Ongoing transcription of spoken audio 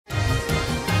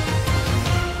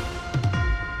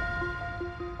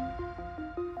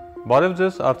Բարև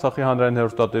ձեզ, Արցախի հանրային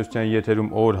հեռուստատեսության եթերում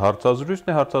օր հարցազրույցն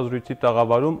է, հարցազրույցի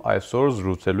տաղավարում այսօր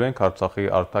զրուցելու ենք Արցախի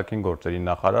արտաքին գործերի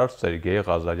նախարար Սերգեյ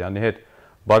Ղազարյանի հետ։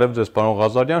 Բարև ձեզ, պարոն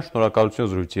Ղազարյան,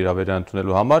 շնորհակալություն զրույցի հրավերը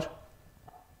ընդունելու համար։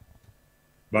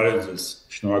 Բարև ձեզ,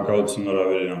 շնորհակալություն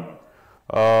հրավերի համար։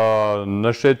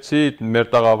 Նշեցի,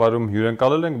 մեր տաղավարում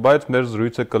հյուրընկալել ենք, բայց մեր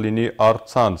զրույցը կլինի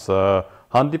առցանց։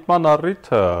 Հանդիպման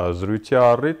առիթը, զրույցի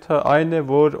առիթը այն է,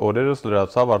 որ օրերս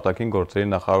լրացավ արտաքին գործերի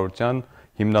նախարարության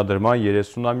հիմնադրման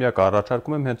 30-ամյակը,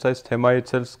 առաջարկում եմ հենց այս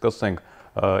թեմայից էլ սկսենք։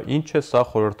 Ինչ է սա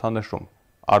խորհրդանշում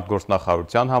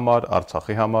արտգործնախարարության համար,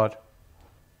 Արցախի համար։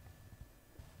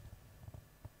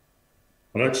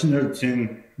 Առաջին հերթին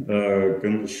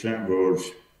կնշեմ, որ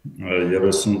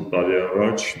 30 տարի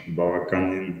առաջ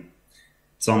բավականին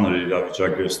ծանր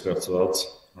իրավիճակ էր ստեղծված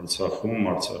Արցախում,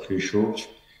 Արցախի շուրջ,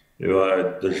 եւ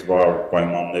այդ դժվար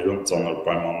պայմաններում, ծանր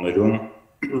պայմաններում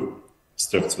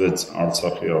ստեղծվեց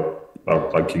Արցախի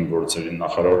արտաքին գործերի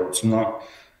նախարարությունը,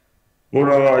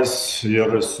 որը այս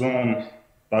 30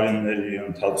 տարիների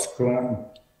ընթացքում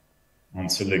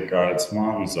անցել է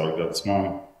կայացման, զարգացման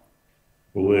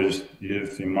ուղեր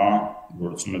եւ հիմա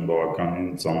գործում է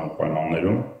բավականին ծանր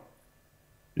պայմաններում։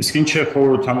 Իսկ ինչ է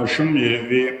խորհրդանշում,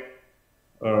 երևի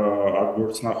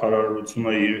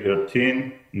արտգործնախարարությունը իր հերթին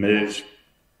մեր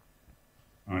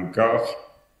անկախ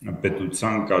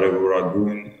պետության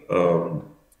կարևորագույն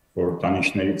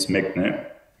խորհրդանիշներից մեկն է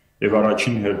եւ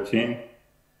առաջին հերթին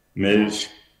մեր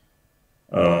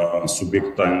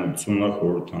սուբյեկտայնությունը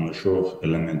խորհրդանշող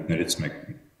էլեմենտներից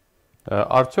մեկն է։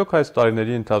 Արդյոք այս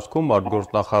տարիների ընթացքում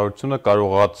արտգործնախարարությունը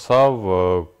կարողացավ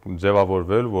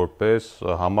ձևավորվել որպես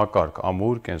համակարգ,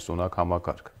 ամուր, կենսունակ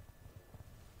համակարգ։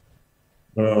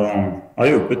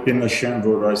 Այո, պետք է նշեմ,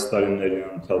 որ այս տարիների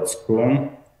ընթացքում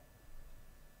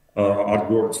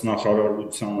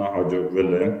արտգործնախարարությանը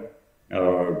հաջողվել է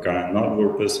կայանալ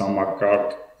որպես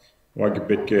համակարգ, ուղղակի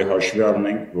պետք է հաշվի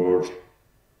առնենք, որ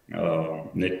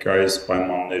ներկայիս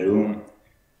պայմաններում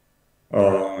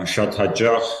շատ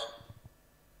հաճախ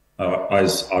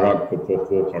այս արագ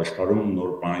փոփոխվող աշխարհում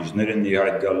նոր պահանջներ են ի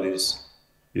հայտ գալիս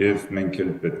եւ մենք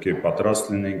էլ պետք է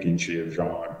պատրաստ լինենք, ինչը եւ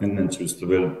ժամանակներն են ցույց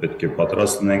տվել, պետք է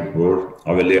պատրաստ լինենք, որ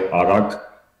ավելի արագ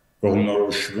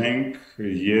կողմնորոշվենք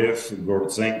եւ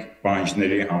գործենք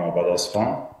պահանջների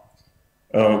համապատասխան,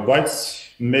 բայց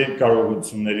մեր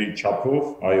կարողությունների չափով,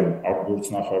 այո,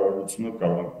 արտգործնախարարությունը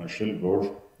կարող ենք նշել, որ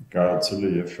կայացել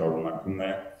է եւ շարունակում է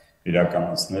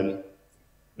իրականացնել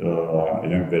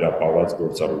իրեն վերապահված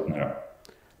գործառույթները։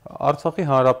 Արցախի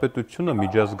հանրապետությունը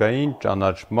միջազգային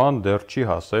ճանաչման դեռ չի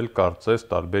հասել, կարծես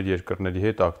տարբեր երկրների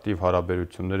հետ ակտիվ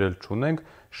հարաբերություններ էլ չունենք,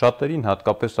 շատերին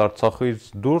հատկապես Արցախից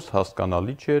դուրս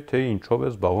հասկանալի չէ, թե ինչով է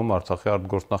զբաղվում Արցախի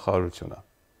արտգործնախարարությունը։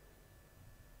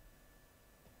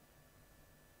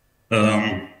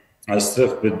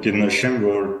 Այստեղ պետք է նշեմ,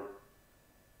 որ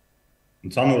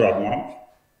ընդհանուր առմամբ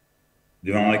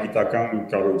դիվանագիտական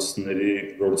կառույցների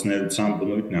գործունեության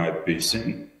բնույթն է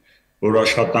այդպիսին, որ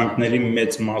աշխատանքների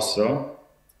մեծ մասը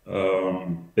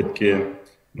պետք է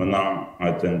մնա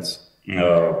այդպես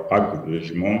փակ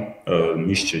ռեժիմում,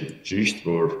 միշտ չէ ճիշտ,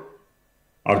 որ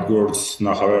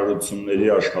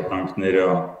արտգործնախարարությունների աշխատանքները,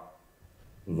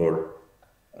 որ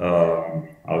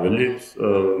ավելի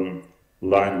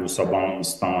լայն լուսաբանում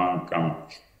ստանան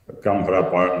կամ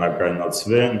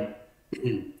հրապարակայնացվեն,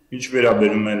 ինչ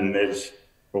վերաբերում են մեր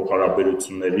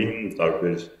փոխհարաբերություններին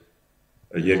տարբեր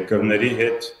երկրների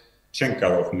հետ, չեն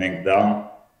կարող մենք դա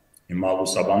հիմա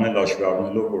լուսաբանել հաշվի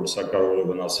առնելով, որ սա կարող է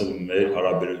վնասել մեր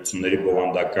հարաբերությունների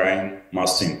բովանդակային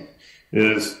մասին։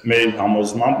 Եվ մեր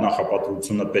համոզմամբ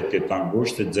նախապատվությունը պետք է տանք ոչ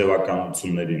թե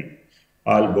ձևականություններին,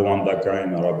 այլ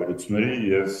բովանդակային հարաբերությունների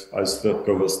եւ այստեղ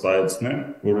կվստահեցնեմ,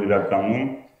 որ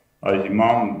իրականում հիմա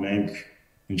մենք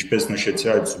ինչպես նշեցի,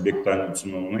 այդ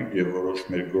սուբյեկտայնությունը ունենք եւ որոշ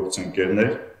մեր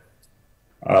գործընկերներ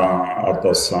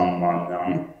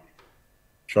արտասահմանյան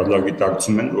շատ լավ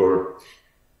գիտակցում են, որ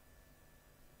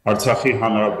Արցախի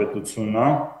հանրապետությունը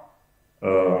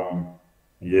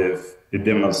եւ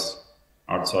դեպս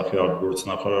Արցախի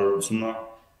արտգործնախարարությունը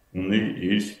ունի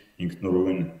իր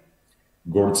ինքնուրույն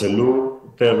գործելու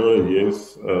տեղը եւ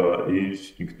իր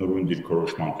ինքնուրույն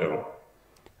դիրքորոշման տեղը։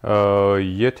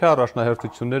 Եթե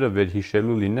առաջնահերթությունները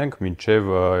վերհիշելու լինենք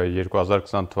մինչև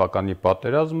 2020 թվականի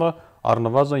պատերազմը,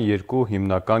 առնվազն երկու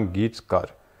հիմնական գիծ կար։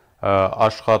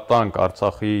 Աշխատանք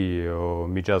Արցախի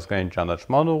միջազգային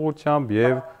ճանաչման ուղղությամբ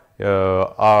եւ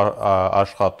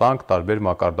աշխատանք տարբեր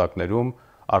մակարդակներում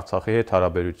Արցախի հետ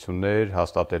հարաբերություններ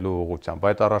հաստատելու ուղղությամբ։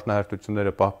 Այդ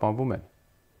առաջնահերթությունները պահպանվում են։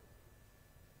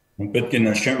 Պետք է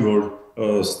նշեմ, որ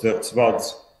ստեղծված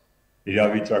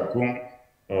իրավիճակում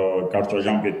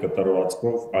կարճաժամկետ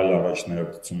կտրվածքով այլ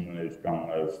առաջնահերթություններ կան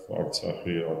նաև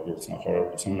Արցախի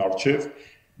արտգործնախարարության առջև,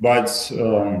 բայց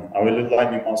ավելի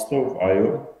լայն իմաստով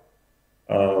այո,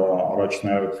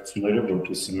 առաջնահերթությունները,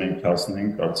 որպեսզի մենք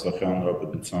հասնենք Արցախի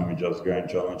հանրապետության միջազգային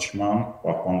ճանաչման,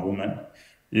 պահպանվում են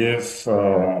եւ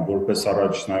որպես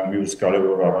մյուս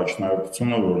կարևոր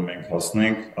առաջնահերթությունը, որ մենք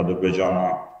հասնենք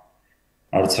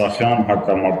Ադրբեջանա-Արցախյան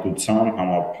հակամարտության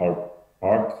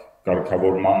համապարփակ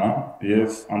կարգավորմանը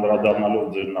եւ անդրադառնալով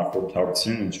ձեր նախորդ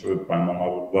հարցին, ինչ որ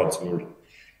պայմանավորված, որ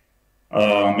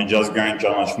միջազգային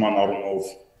ճանաչման առումով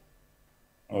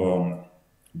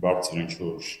բարձր ինչ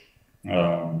որ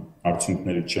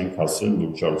արդյունքների չենք հասել,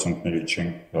 լուրջ արդյունքների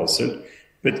չենք հասել,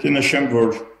 պետք է նշեմ, որ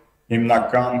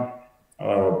հիմնական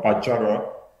պատճառը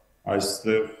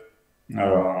այստեղ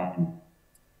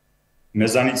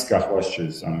մեզանից կախված չէ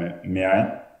միայն,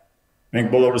 մենք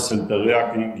բոլորս էլ տեղյակ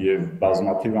ենք եւ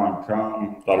բազմաթիվ անգամ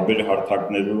տարբեր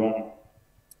հարթակներում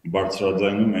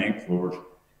բարձրաձայնում ենք, որ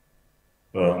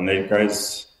ներկայիս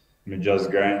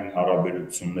միջազգային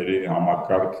հարաբերությունների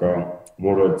համակարգը,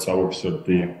 որը ցավոք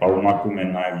սրտի պարունակում է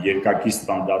նաեւ երկակի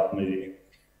ստանդարտների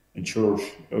ինչ որ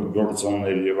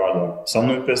գործոններ եւ այլն, սա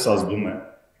նույնպես ազդում է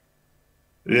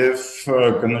եւ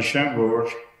կնշեմ, որ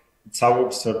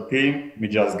ցավոք սրտի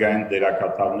միջազգային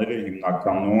դերակատարները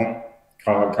հիմնականում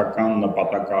քաղաքական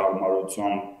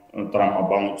նպատակահարմարության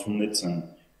տրամաբանությունից են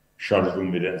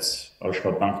շարժվում իրենց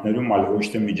աշխատանքներում, այլ ոչ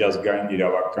թե միջազգային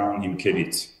իրավական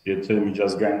հիմքերից։ Եթե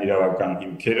միջազգային իրավական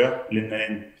հիմքերը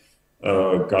լինեն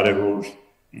կարևոր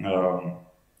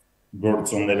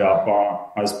գործոնները, ապա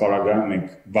այս պարագայում մենք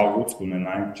վաղուց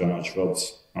կունենայինք ճանաչված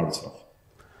Արցախ։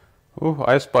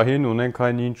 Այս պահին ունենք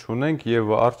այն ինչ ունենք եւ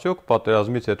արդյոք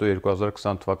պատերազմից հետո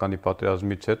 2020 թվականի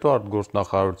պատերազմից հետո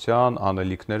արտգործնախարարության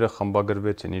անելիքները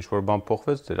խմբագրվեցին, ինչ որ բան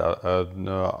փոխվեց ձեր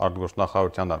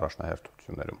արտգործնախարարության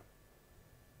առաջնահերթություններում։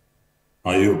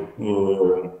 Այո,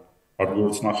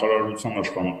 արտգործնախարարության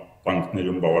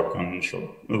աշխատանքներում բավականին շատ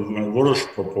որոշ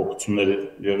փոփոխություններ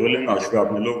եղել են, հաշվի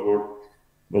առնելով, որ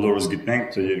բոլորս գիտենք,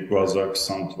 թե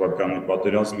 2020 թվականի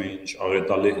պատերազմը ինչ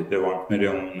աղետալի հետևանքներ է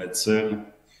ունեցել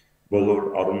բոլոր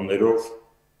առումներով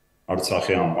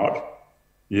Արցախի համար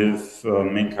եւ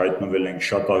մենք հայտնվել ենք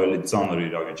շատ ավելի ծանր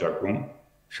իրավիճակում,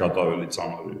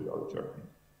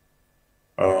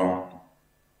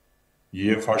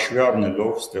 եւ հաշվի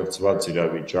առնելով ստեղծված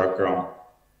իրավիճակը,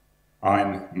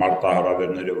 այն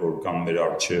մարտահրավերները, որ կան մեր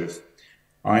առջև,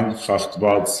 այն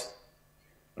խախտված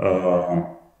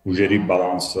ուժերի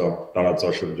բալանսը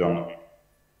տարածաշրջանում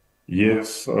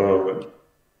եւ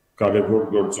կարևոր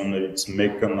գործոններից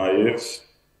մեկը նաև,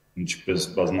 ինչպես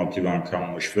բազմաթիվ անգամ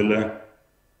նշվել է,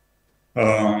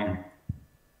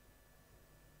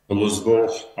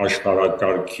 լուզվող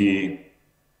աշխարհակարգի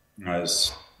այս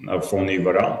ֆոնի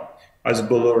վրա, այս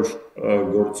բոլոր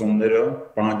գործոնները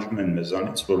պահանջում են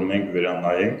մեզանից, որ մենք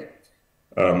վերանայենք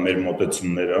մեր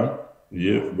մոտեցումները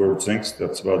եւ գործենք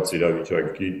ստեղծված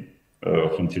իրավիճակի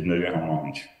խնդիրների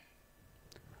համահունչ։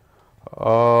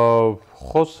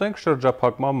 Խոսենք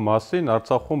շրջափակման մասին,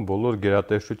 Արցախում բոլոր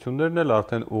գերատեսչություններն էլ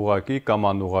արդեն ուղղակի կամ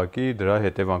անուղղակի դրա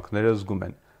հետևանքները զգում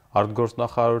են։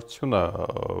 Արտգործնախարարությունը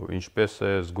ինչպես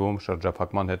է զգում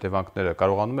շրջափակման հետևանքները,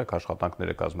 կարողանում եք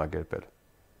աշխատանքները կազմակերպել։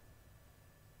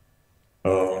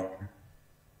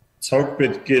 Ցավոք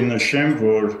պետք է նշեմ,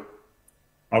 որ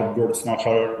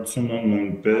արտգործնախարարությունը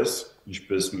նույնպես,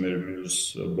 ինչպես մեր մյուս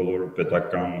բոլոր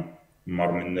պետական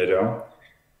մարմինները,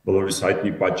 բոլորիս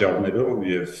հայտնի պատճառներով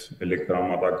եւ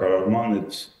էլեկտրամատակարարման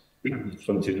այդ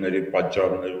խնդիրների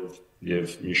պատճառներով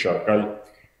եւ մի շարք այլ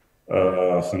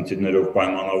խնդիրներով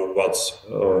պայմանավորված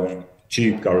չի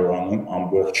կարողանում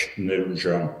ամբողջ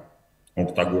ներուժը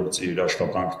օգտագործել իր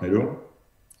աշխատանքներում,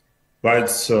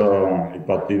 բայց ի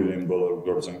պատիվ իմ բոլոր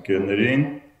գործընկերներին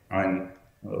այն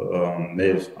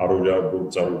մեր առօրյա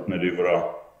գործառույթների վրա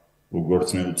ու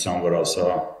գործունեության վրա սա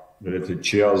գրեթե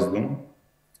չի ազդում։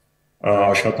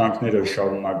 Աշխատանքները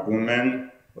շարունակվում են,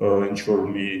 ինչ որ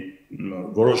մի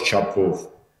որոշ չափով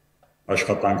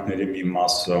աշխատանքների մի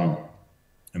մասը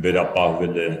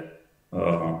վերապահվել է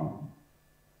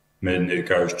մեր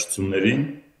ներկայացուցիչներին,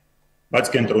 բայց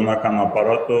կենտրոնական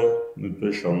ապարատը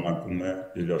նույնպես շարունակում է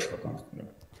իր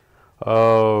աշխատանքները։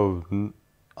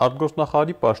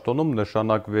 Արտգործնախարարի պաշտոնում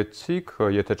նշանակվեցիք,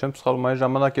 եթե չեմ սխալվում, այն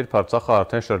ժամանակ, երբ Արցախը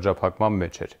արդեն շրջափակման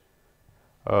մեջ էր։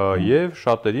 Եվ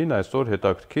շատերին այսօր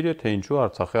հետաքրքիր է, թե ինչու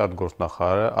Արցախի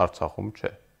արտգործնախարարը Արցախում չէ։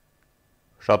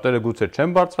 Շատերը գուցե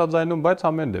չեն բարձրաձայնում, բայց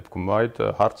ամեն դեպքում այդ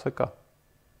հարցը կա։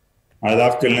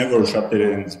 Լավ կլինի, որ շատերը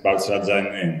ինձ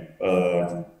բարձրաձայնեն,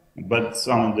 բայց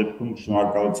ամեն դեպքում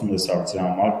շնորհակալություն ես հարցի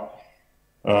համար։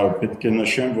 Պետք է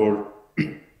նշեմ, որ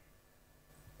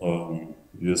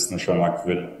ես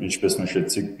նշանակվել, ինչպես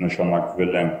նշեցիք,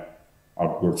 նշանակվել եմ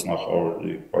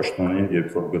արտգործնախարարի պաշտոնին,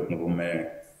 երբ որ գտնվում է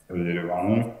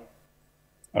Երևանում,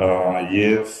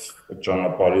 եւ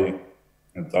ճանապարհի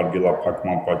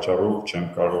արգելափակման պատճառով չեմ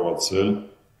կարողացել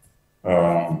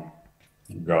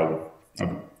գալ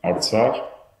Արցախ։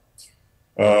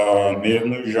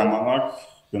 Միևնույն ժամանակ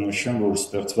կնշեմ, որ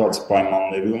ստեղծված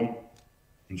պայմաններում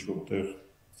ինչ որտեղ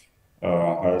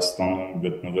Հայաստանում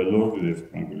գտնվելով եւ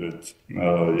կոնկրետ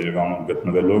Երևանում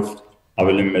գտնվելով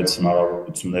ավելի մեծ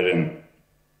հնարավորություններ են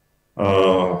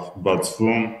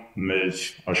բացվում մեր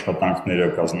աշխատանքները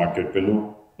կազմակերպելու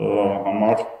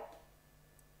համար։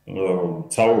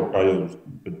 Ցավոք, այո,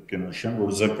 պետք է նշեմ,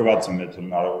 որ զրկված եմ այդ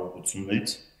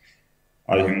հնարավորությունից,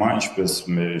 այ հիմա ինչպես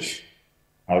մեր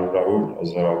հարյուրավոր,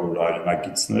 հազարավոր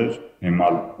հայրենակիցներ հիմա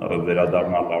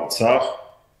վերադառնալ Արցախ,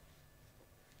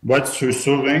 բայց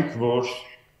հույսով ենք, որ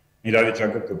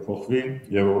իրավիճակը կփոխվի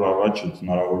եւ որ առաջ այդ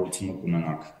հնարավորությունը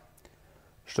կունենանք։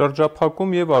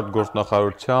 Շրջափակում եւ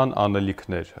արտգործնախարարության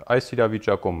անելիքներ, այս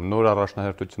իրավիճակում նոր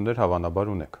առաջնահերթություններ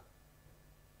հավանաբար ունեք։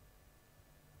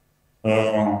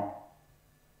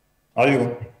 Այո,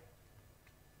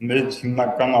 մեր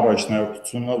հիմնական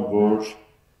առաջնահերթությունը, որ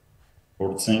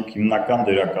փորձենք հիմնական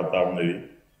դերակատարների,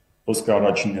 խոսքը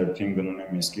առաջին հերթին գնում է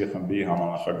Մինսկի խմբի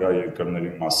համանախագահ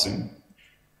երկրների մասին,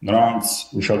 նրանց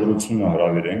ուշադրությունը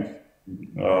հրավիրենք,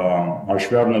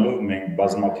 հաշվի առնելով մենք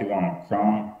բազմաթիվ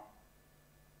անգամ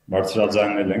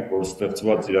բարձրաձայնել ենք, որ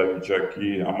ստեղծված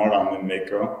իրավիճակի համար ամեն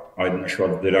մեկը այդ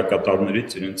նշված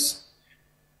դերակատարներից իրենց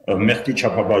մեղքի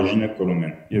չափաբաժինը կրում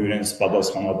են եւ իրենց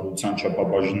պատասխանատվության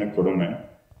չափաբաժինը կրում են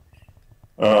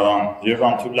եւ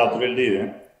անթույլատրելի է,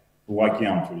 ուղղակի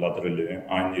անթույլատրելի է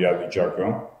այն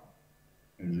իրավիճակը,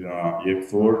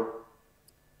 երբ որ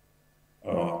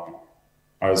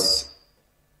այս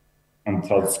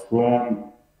ընթացքում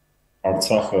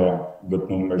Արցախը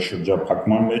գտնվում է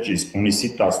շրջափակման մեջ, իսկ հունիսի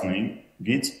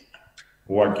 15-ից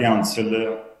ուղղակի անցել է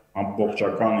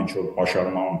ամբողջական ինչ-որ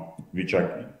պաշարման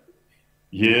վիճակի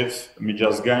եւ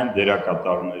միջազգային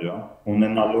դերակատարները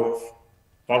ունենալով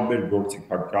տարբեր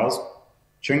գործիքակազմ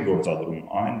չեն գործադրում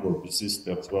այն, որպեսզի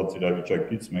ստեղծված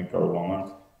իրավիճակից մենք կարողանանք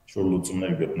ինչ-որ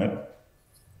լուծումներ գտնել։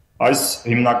 Այս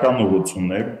հիմնական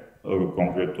ուղղություններ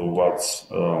կոնկրետ ուղղված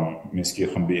Մինսկի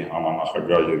խմբի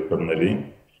համանախագահ երկրներին,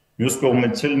 մյուս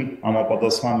կողմից էլ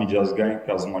համապատասխան միջազգային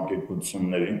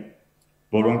կազմակերպություններին,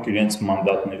 որոնք իրենց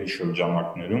մանդատների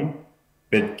շրջանակներում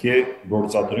պետք է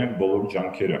գործադրեն բոլոր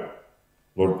ջանքերը,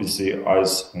 որպեսզի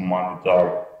այս հումանիտար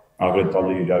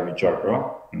աղետալի իրավիճակը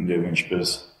եւ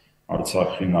ինչպես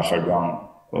Արցախի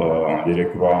նախագահան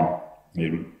երեկվա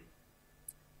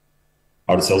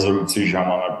հարցազրույցի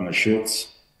ժամանակ նշեց,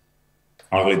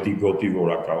 աղետի գոտի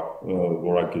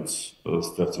որակից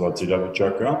ստեղծված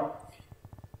իրավիճակը,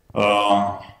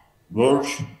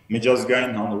 որ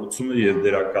միջազգային հանրությունը եւ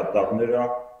դերակատարները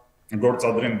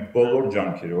գործադրեն բոլոր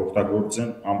ջանքերը,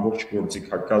 օգտագործեն ամբողջ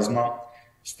գործիքակազմը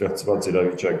ստեղծված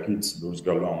իրավիճակից դուրս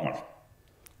գալու համար։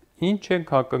 Ինչ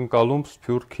ենք ակնկալում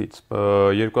Սփյուռքից։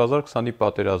 2020-ի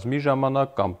պատերազմի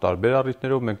ժամանակ կամ տարբեր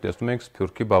առիթներով մենք տեսնում ենք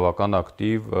Սփյուռքի բավական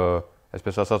ակտիվ,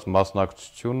 այսպես ասած,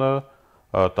 մասնակցությունը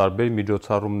տարբեր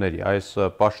միջոցառումների։ Այս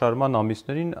պաշարման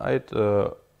ամիսներին այդ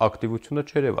ակտիվությունը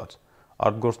չերևաց։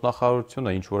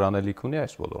 Արտգործնախարարությունը ինչ որ անելիք ունի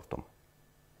այս ոլորտում։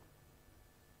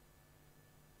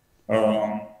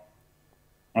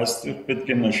 Այստեղ պետք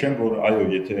է նշեմ, որ այո,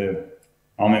 եթե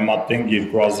համեմատենք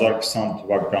 2020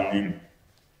 թվականին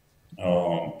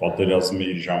պատերազմի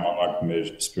ժամանակ մեր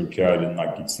Սփյուռքի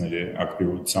հայրենակիցների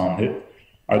ակտիվության հետ,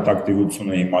 այդ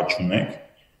ակտիվությունը հիմա չունենք։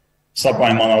 Սա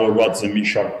պայմանավորված է մի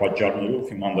շարք պատճառներով,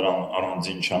 հիմա դրան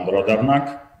առանձին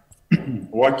չանդրադառնանք։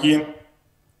 Ուղղակի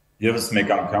եւս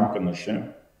մեկ անգամ կնշեմ,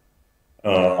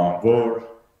 որ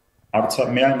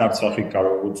միայն Արցախի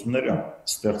կարողությունները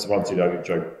ստեղծված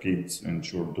իրավիճակից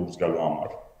ինչ-որ դուրս գալու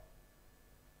համար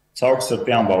ցավոք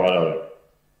սրտի անբավարար է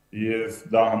եւ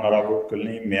դա հնարավոր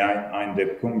կլինի միայն այն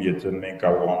դեպքում, եթե մենք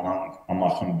կարողանանք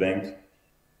համախմբենք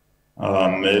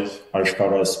մեր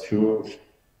աշխարհասփյուր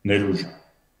ներուժը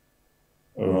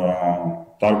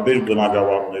տարբեր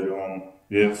բնակավարներում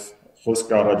եւ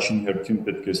խոսքը առաջին հերթին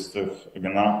պետք է ստեղ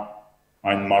գնա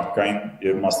այն մարդկային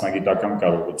եւ մասնագիտական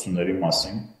կարողությունների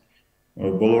մասին։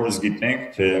 Բոլորս գիտենք,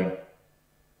 թե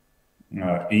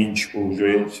ինչ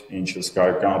ուժեր, ինչ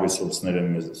հսկայական ռեսուրսներ են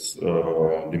մեզ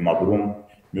դիմադրում,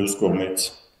 մյուս կողմից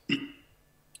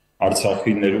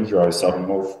Արցախի ներուժը այս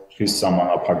առումով խիստ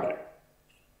սահմանափակ է։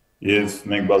 Եվ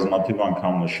մենք բազմաթիվ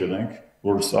անգամ նշել ենք,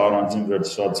 որ սա առանձին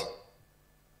վերցրած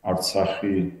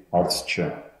Արցախի հարց չէ։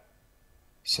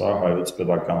 Սա հայոց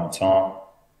պետականության,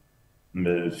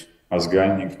 մեր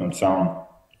ազգային ինքնության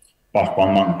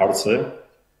պահպանման հարց է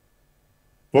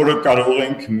որը կարող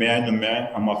ենք միայն ու միայն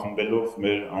համախմբելով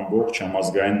մեր ամբողջ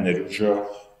համազգային ներուժը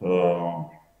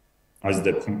այս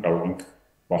դեպքում կարող ենք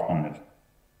պահպանել։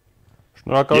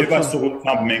 Եվ այս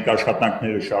ուղղությամբ մենք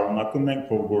աշխատանքները շարունակում ենք,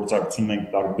 փոխգործակցում ենք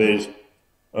տարբեր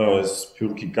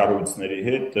սփյուռքի կառույցների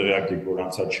հետ, տեղյակ եք, որ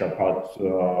անցած շաբաթ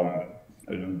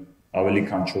ավելի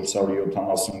քան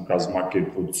 470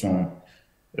 կազմակերպություն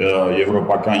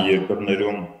եվրոպական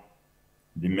երկրներում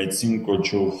դիմեցին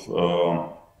կոչով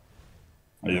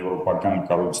եվրոպական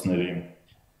կառույցների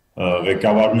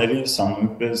ղեկավարների, սա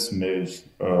նույնպես մեր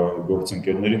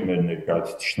գործընկերների, մեր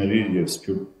ներկայացուցիչների եւ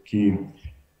սփյուռքի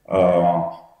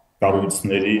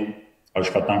կառույցների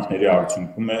աշխատանքների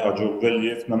արդյունքում է հաջողվել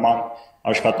եւ նման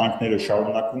աշխատանքները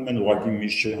շարունակվում են, ուղղակի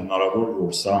միշտ չէ հնարավոր,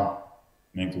 որ սա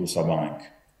մենք լուսաբանենք։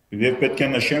 Եվ պետք է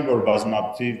նշեմ, որ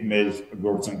բազմաթիվ մեր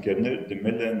գործընկերները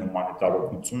դիմել են, հումանիտար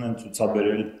օգնություն են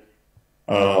ցուցաբերել,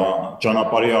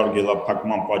 ճանապարհի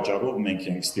արգելափակման պատճառով մենք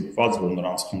ենք ստիպված, որ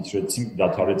նրանց խնդրեցինք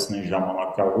դադարեցնել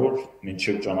ժամանակավոր,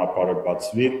 մինչև ճանապարհը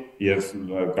բացվի եւ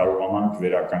կարողանանք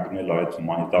վերականգնել այդ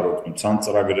հումանիտար օգնության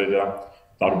ծրագրերը,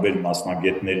 տարբեր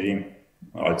մասնագետների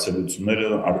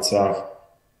այցելությունները Արցախ,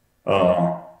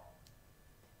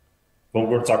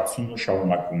 փոխգործակցությունը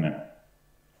շարունակվում է։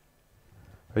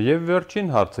 Եվ վերջին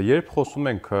հարցը, երբ խոսում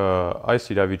ենք այս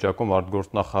իրավիճակում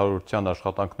արտգործնախարարության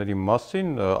աշխատանքների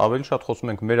մասին, ավելի շատ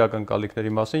խոսում ենք մեր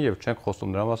ակնկալիքների մասին եւ չենք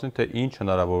խոսում նրա մասին, թե ինչ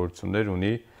հնարավորություններ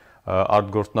ունի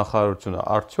արտգործնախարարությունը,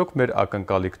 արդյոք մեր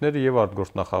ակնկալիքները եւ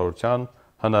արտգործնախարարության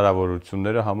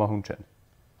հնարավորությունները համահունչ են։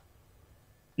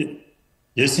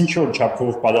 Ես ինչ որ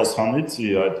չափով պատասխանեցի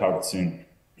այդ հարցին,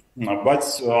 բայց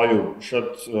այո,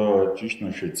 շատ ճիշտ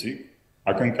նշեցիք,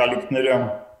 ակնկալիքները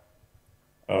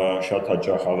շատ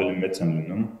հաճախ ավելի մեծ են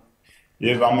լինում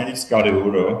եւ ամենից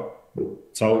կարևորը,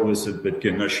 ցավոք էլ պետք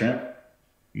է նշեմ,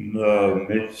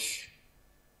 մեր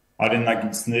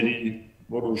արենագիցների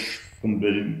որոշ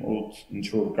խմբերի մոտ ինչ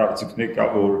որ կարծիքներ կա,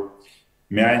 որ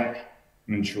միայն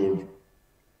ինչ որ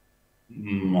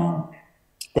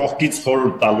կողքից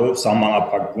խորհուրդ տալով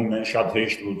սահմանափակվում են, շատ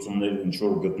հեշտ լուծումներ ինչ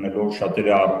որ գտնելով,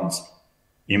 շատերը առանց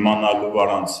իմանալու,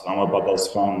 առանց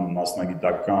համապատասխան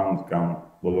մասնագիտական կամ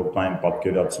ոլորտային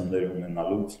պատկերացումներ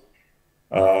ունենալուց,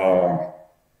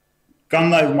 կան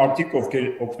նաև մարդիկ, ովքեր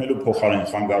օգնելու փոխարեն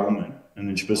խանգարում են,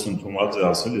 ինչպես ընդունված է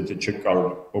ասել, եթե չեք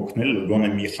կարող օգնել, գոնե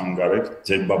մի խանգարեք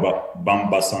ձեր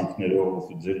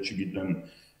բամբասանքներով, ձեր չգիտեմ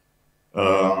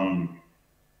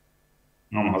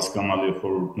անհասկանալի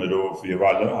խորհուրդներով եւ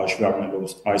այլը, հաշվի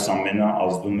առնելով այս ամենը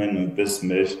ազդում է նույնպես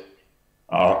մեր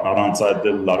առանց այդ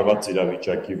լարված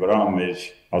իրավիճակի վրա, մեր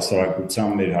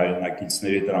հասարակության, մեր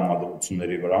հայրենակիցների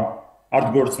տրամադրությունների վրա,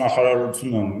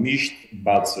 արտգործնախարարությունը միշտ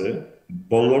բաց է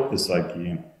բոլոր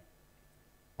տեսակի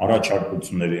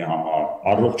առաջարկությունների համար,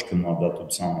 առողջ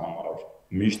քննադատության համար,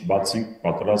 միշտ բաց ենք,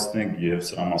 պատրաստ ենք եւ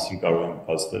սրա մասին կարող են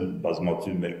փաստել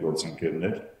բազմաթիվ մեր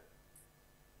գործընկերներ։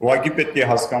 Ուղղակի պետք է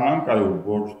հասկանանք, այո,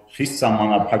 որ խիստ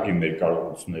սահմանափակ է մեր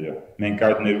կարողությունները։ Մենք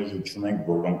այդ ներուժը չունենք,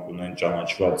 որոնք ունեն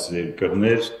ճանաչված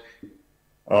երկրներ,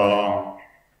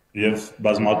 եւ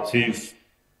բազմաթիվ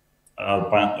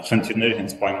խնդիրներ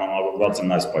հենց պայմանավորված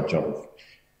են այս պատճառով։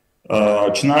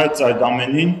 Չնայած այդ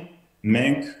ամենին,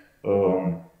 մենք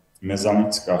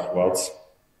մեզանից կախված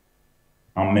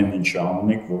ամեն ինչ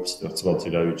անում ենք, որ ստեղծված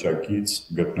իրավիճակից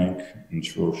գտնենք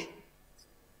ինչ-որ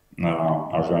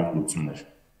արժանի լուծումներ։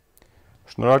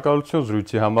 Շնորհակալություն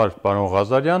զրույցի համար, պարոն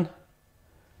Ղազարյան։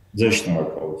 Ձեզ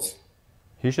շնորհակալություն։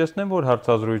 Հիշեցնեմ, որ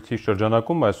հարցազրույցի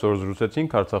շրջանակում այսօր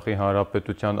զրուցեցինք Արցախի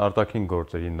Հանրապետության արտաքին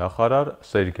գործերի նախարար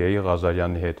Սերգեյ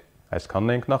Ղազարյանի հետ։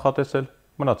 Այսքանն ենք նախատեսել,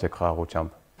 մնացեք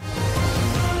խաղաղությամբ։